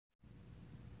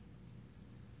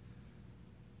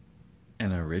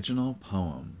An original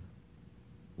poem.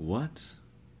 What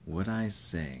would I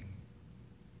say?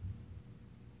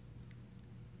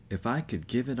 If I could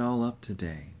give it all up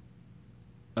today,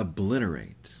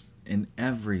 obliterate in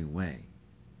every way,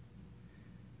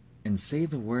 and say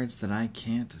the words that I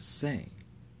can't say,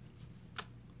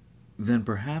 then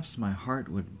perhaps my heart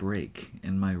would break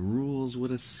and my rules would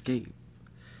escape,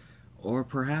 or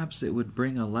perhaps it would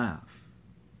bring a laugh.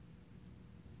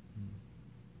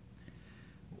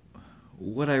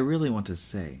 What I really want to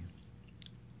say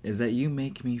is that you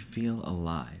make me feel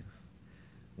alive.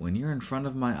 When you're in front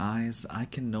of my eyes, I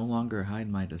can no longer hide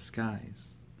my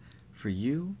disguise. For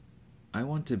you, I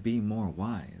want to be more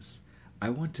wise. I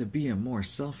want to be a more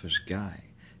selfish guy,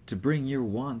 to bring your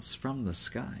wants from the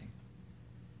sky.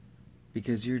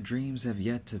 Because your dreams have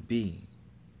yet to be,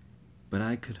 but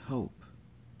I could hope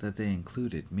that they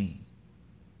included me.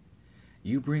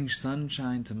 You bring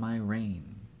sunshine to my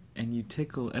rain, and you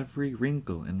tickle every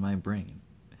wrinkle in my brain.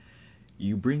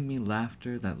 You bring me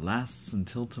laughter that lasts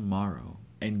until tomorrow,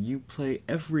 and you play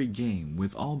every game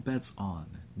with all bets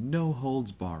on, no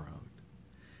holds borrowed.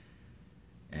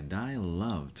 And I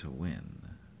love to win.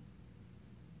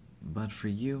 But for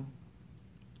you,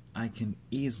 I can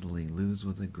easily lose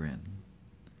with a grin.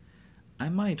 I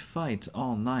might fight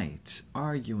all night,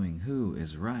 arguing who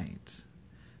is right,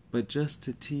 but just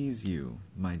to tease you,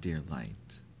 my dear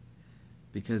light.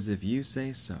 Because if you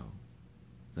say so,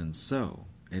 then so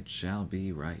it shall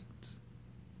be right.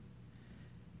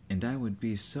 And I would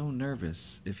be so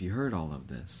nervous if you heard all of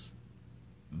this.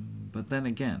 But then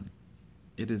again,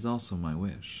 it is also my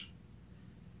wish.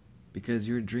 Because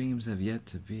your dreams have yet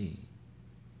to be,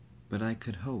 but I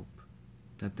could hope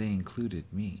that they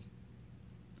included me.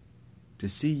 To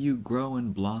see you grow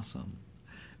and blossom,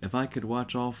 if I could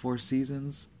watch all 4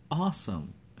 seasons,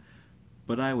 awesome!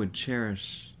 But I would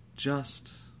cherish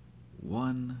just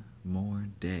one more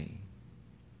day,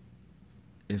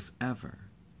 if ever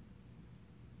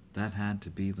that had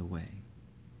to be the way.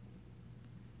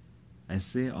 I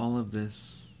say all of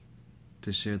this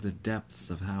to share the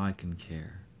depths of how I can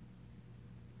care.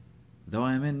 Though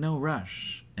I am in no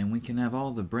rush, and we can have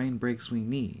all the brain breaks we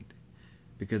need,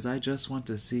 because I just want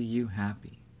to see you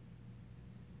happy.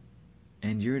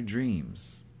 And your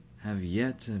dreams have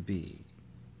yet to be,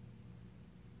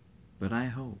 but I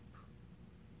hope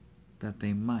that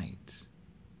they might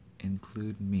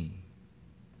include me.